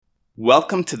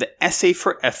Welcome to the Essay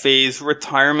for FA's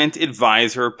Retirement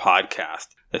Advisor podcast,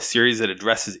 a series that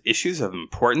addresses issues of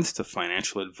importance to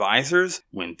financial advisors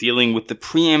when dealing with the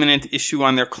preeminent issue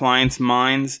on their clients'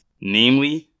 minds,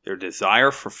 namely their desire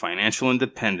for financial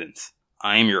independence.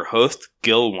 I am your host,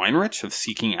 Gil Weinrich of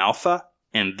Seeking Alpha,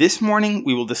 and this morning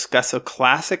we will discuss a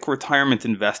classic retirement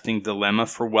investing dilemma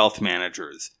for wealth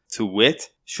managers, to wit,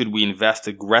 should we invest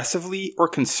aggressively or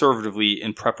conservatively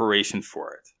in preparation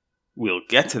for it? We'll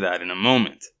get to that in a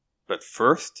moment, but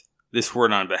first, this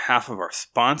word on behalf of our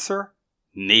sponsor,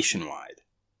 Nationwide.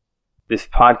 This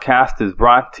podcast is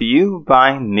brought to you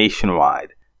by Nationwide.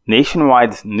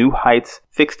 Nationwide's New Heights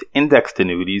fixed indexed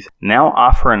annuities now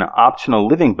offer an optional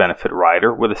living benefit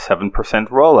rider with a 7%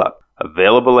 roll-up,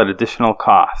 available at additional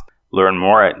cost. Learn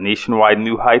more at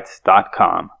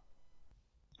nationwidenewheights.com.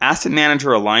 Asset manager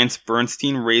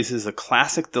AllianceBernstein raises a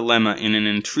classic dilemma in an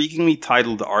intriguingly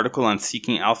titled article on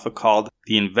Seeking Alpha called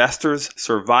The Investor's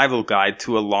Survival Guide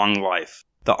to a Long Life.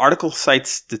 The article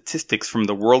cites statistics from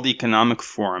the World Economic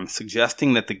Forum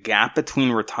suggesting that the gap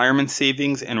between retirement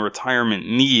savings and retirement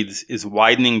needs is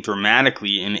widening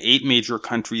dramatically in 8 major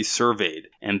countries surveyed,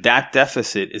 and that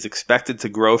deficit is expected to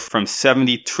grow from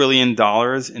 $70 trillion in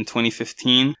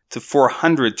 2015 to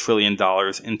 $400 trillion in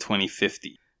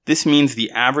 2050. This means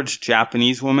the average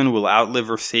Japanese woman will outlive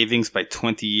her savings by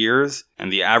 20 years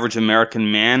and the average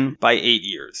American man by 8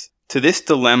 years. To this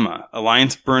dilemma,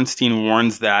 AllianceBernstein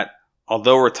warns that,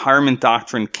 although retirement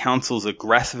doctrine counsels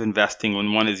aggressive investing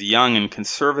when one is young and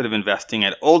conservative investing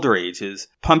at older ages,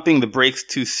 pumping the brakes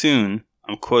too soon,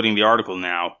 I'm quoting the article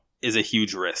now, is a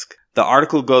huge risk. The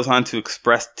article goes on to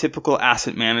express typical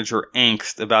asset manager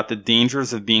angst about the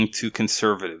dangers of being too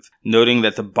conservative, noting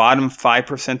that the bottom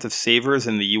 5% of savers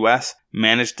in the U.S.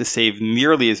 manage to save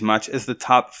nearly as much as the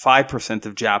top 5%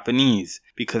 of Japanese,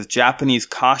 because Japanese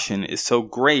caution is so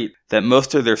great that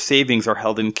most of their savings are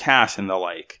held in cash and the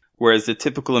like, whereas the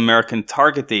typical American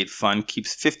target date fund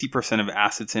keeps 50% of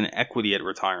assets in equity at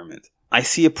retirement. I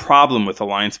see a problem with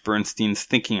AllianceBernstein's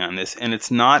thinking on this, and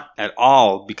it's not at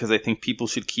all because I think people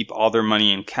should keep all their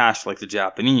money in cash like the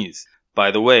Japanese. By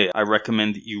the way, I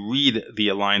recommend you read the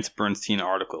AllianceBernstein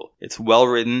article. It's well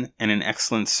written and an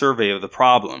excellent survey of the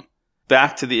problem.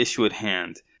 Back to the issue at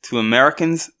hand. To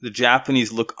Americans, the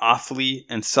Japanese look awfully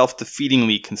and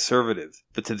self-defeatingly conservative.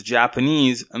 But to the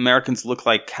Japanese, Americans look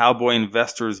like cowboy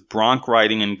investors bronc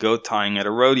riding and goat tying at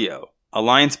a rodeo.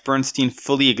 AllianceBernstein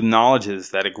fully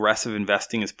acknowledges that aggressive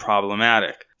investing is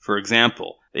problematic. For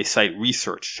example, they cite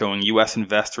research showing U.S.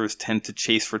 investors tend to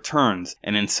chase returns,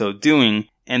 and in so doing,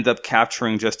 end up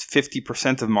capturing just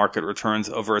 50% of market returns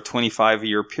over a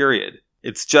 25-year period.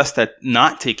 It's just that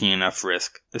not taking enough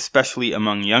risk, especially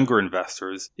among younger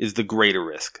investors, is the greater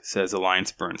risk, says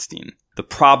AllianceBernstein. The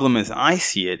problem as I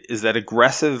see it is that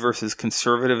aggressive versus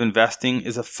conservative investing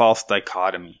is a false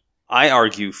dichotomy. I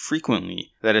argue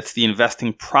frequently that it's the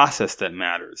investing process that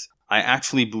matters. I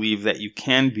actually believe that you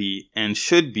can be and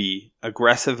should be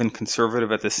aggressive and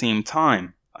conservative at the same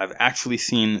time. I've actually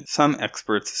seen some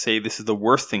experts say this is the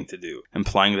worst thing to do,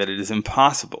 implying that it is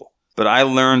impossible. But I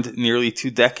learned nearly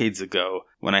 2 decades ago,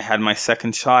 when I had my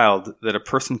second child, that a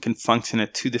person can function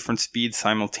at 2 different speeds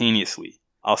simultaneously.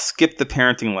 I'll skip the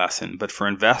parenting lesson, but for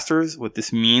investors, what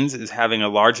this means is having a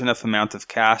large enough amount of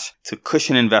cash to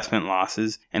cushion investment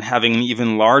losses and having an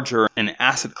even larger and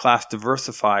asset class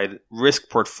diversified risk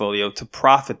portfolio to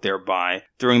profit thereby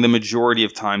during the majority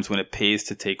of times when it pays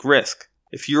to take risk.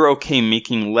 If you're okay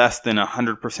making less than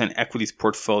 100% equities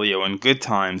portfolio in good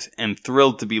times and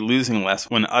thrilled to be losing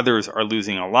less when others are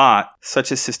losing a lot,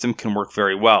 such a system can work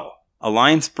very well.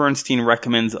 AllianceBernstein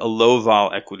recommends a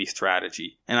low-vol equity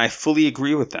strategy, and I fully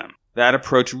agree with them. That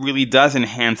approach really does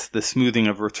enhance the smoothing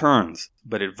of returns,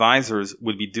 but advisors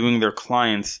would be doing their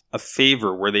clients a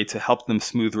favor were they to help them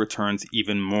smooth returns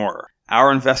even more.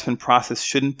 Our investment process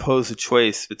shouldn't pose a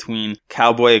choice between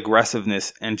cowboy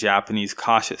aggressiveness and Japanese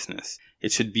cautiousness.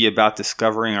 It should be about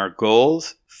discovering our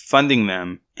goals, funding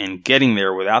them, and getting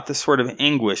there without the sort of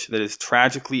anguish that is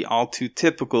tragically all too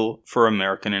typical for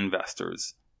American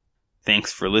investors.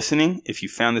 Thanks for listening. If you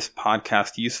found this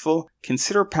podcast useful,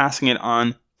 consider passing it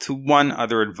on to one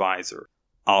other advisor.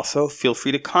 Also, feel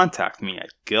free to contact me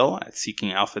at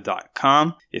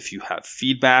gil@seekingalpha.com if you have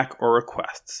feedback or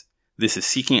requests. This is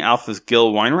Seeking Alpha's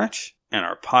Gil Weinrich, and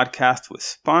our podcast was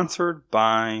sponsored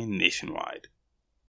by Nationwide.